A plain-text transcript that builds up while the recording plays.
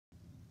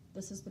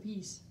this is the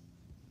piece.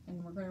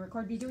 And we're going to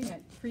record me doing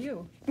it for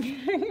you.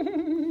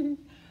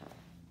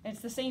 It's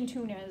the same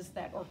tune as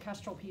that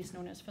orchestral piece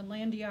known as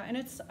Finlandia, and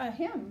it's a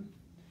hymn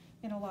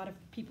in a lot of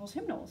people's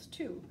hymnals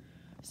too.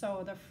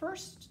 So the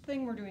first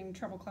thing we're doing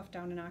treble clef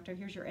down an octave.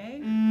 Here's your A,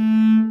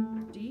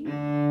 D,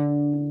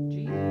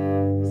 G,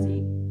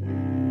 C.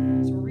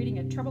 So we're reading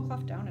it treble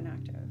clef down an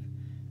octave.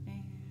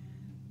 And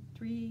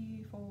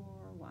 3, 4,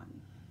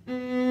 1.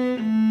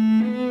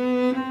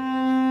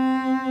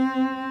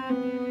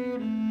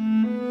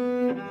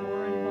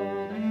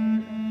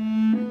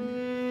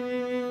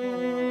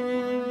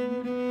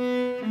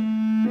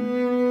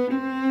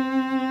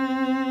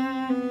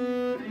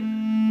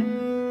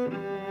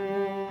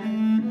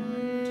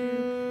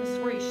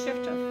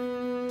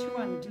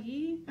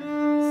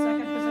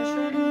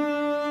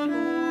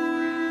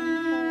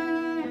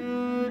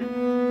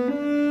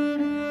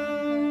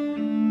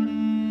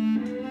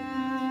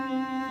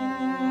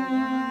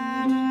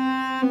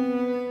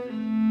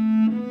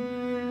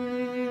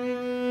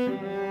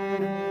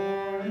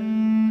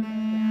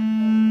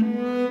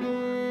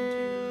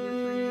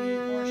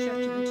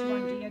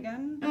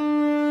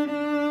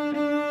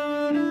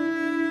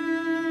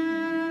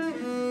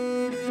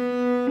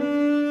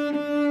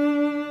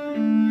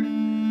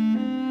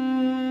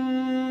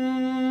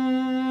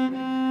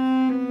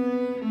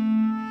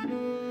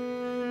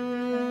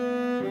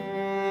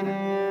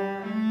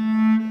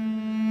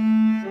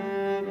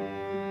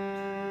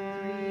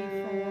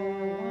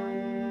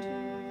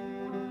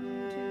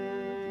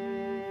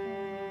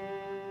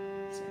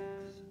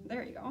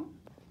 There you go.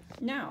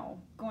 Now,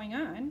 going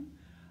on,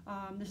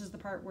 this is the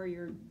part where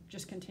you're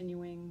just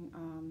continuing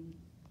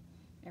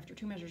after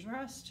 2 measures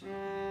rest, 2, 2,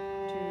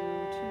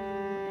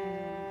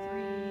 and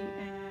 3,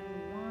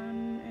 and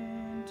 1,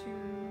 and 2,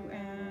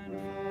 and 4,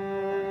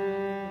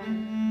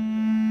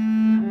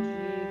 and G.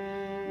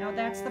 Now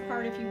that's the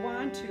part, if you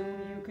want to,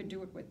 you could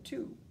do it with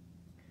 2.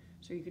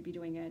 So you could be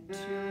doing it 2,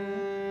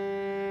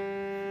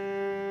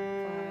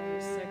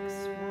 5,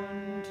 6,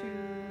 1, 2,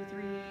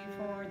 3,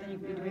 4, then you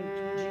could be doing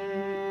G, A.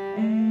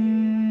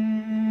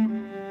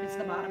 It's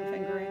the bottom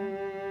fingering.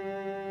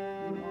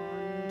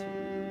 1,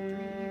 2,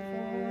 3,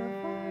 4,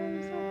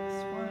 5, 6,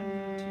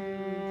 1, 2, 3,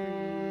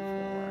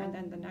 4. And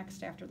then the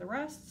next after the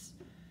rests,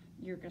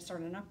 you're going to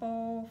start an up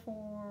bow,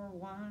 4,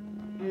 1.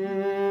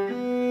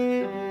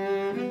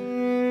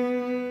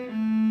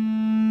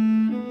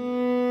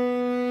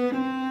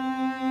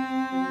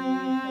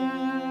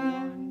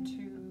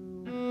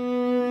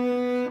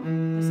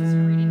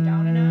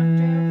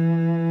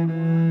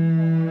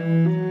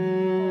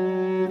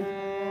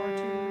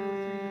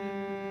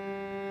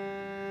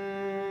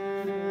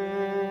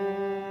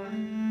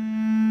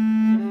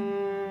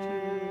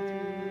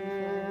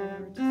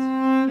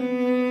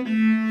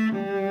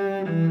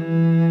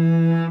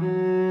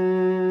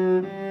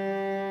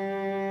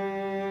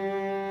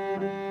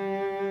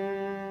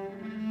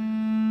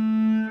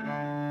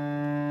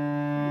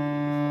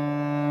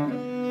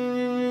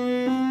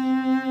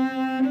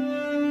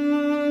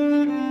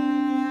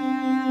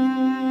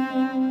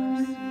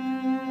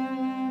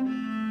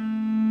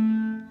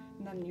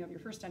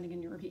 Ending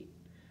and you repeat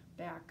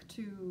back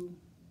to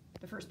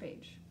the first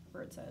page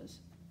where it says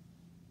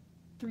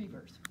 3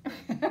 verse.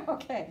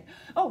 Okay.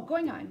 Oh,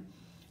 going on.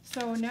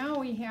 So now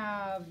we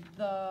have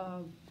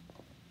the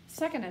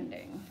second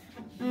ending.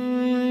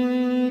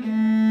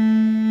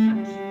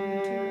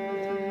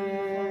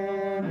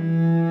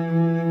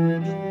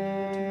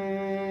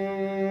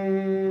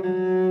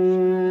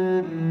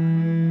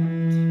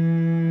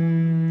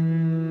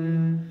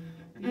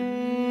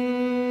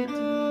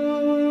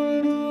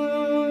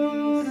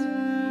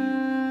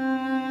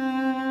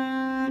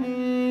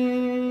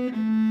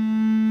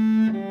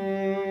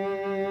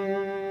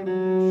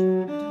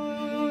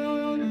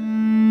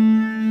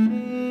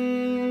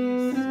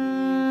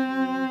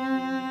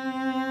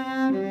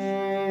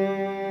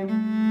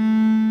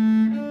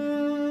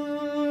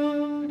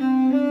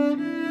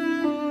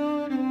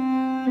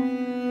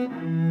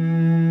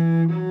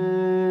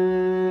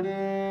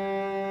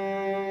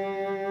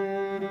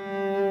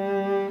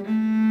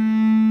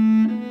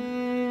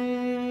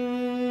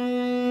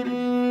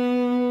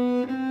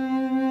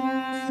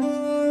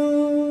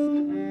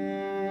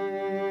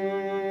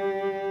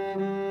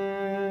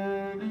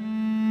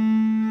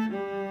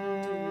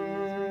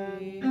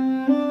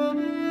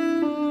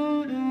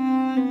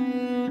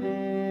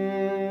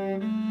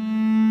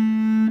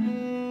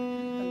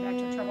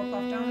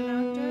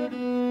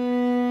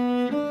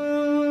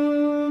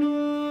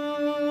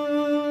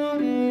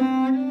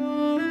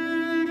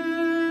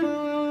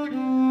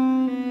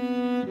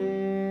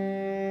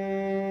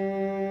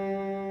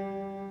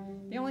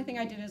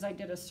 I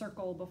did a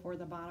circle before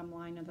the bottom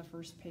line of the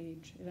first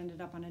page. It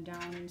ended up on a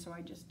down, and so I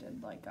just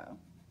did like a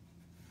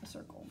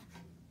circle.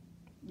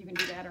 You can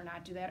do that or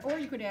not do that, or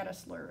you could add a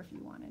slur if you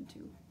wanted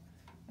to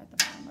at the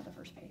bottom of the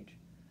first page,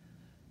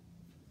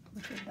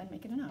 which would then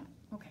make it an up.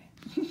 Okay.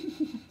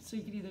 So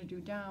you could either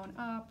do down,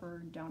 up, or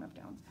down, up,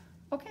 down.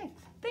 Okay,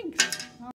 thanks.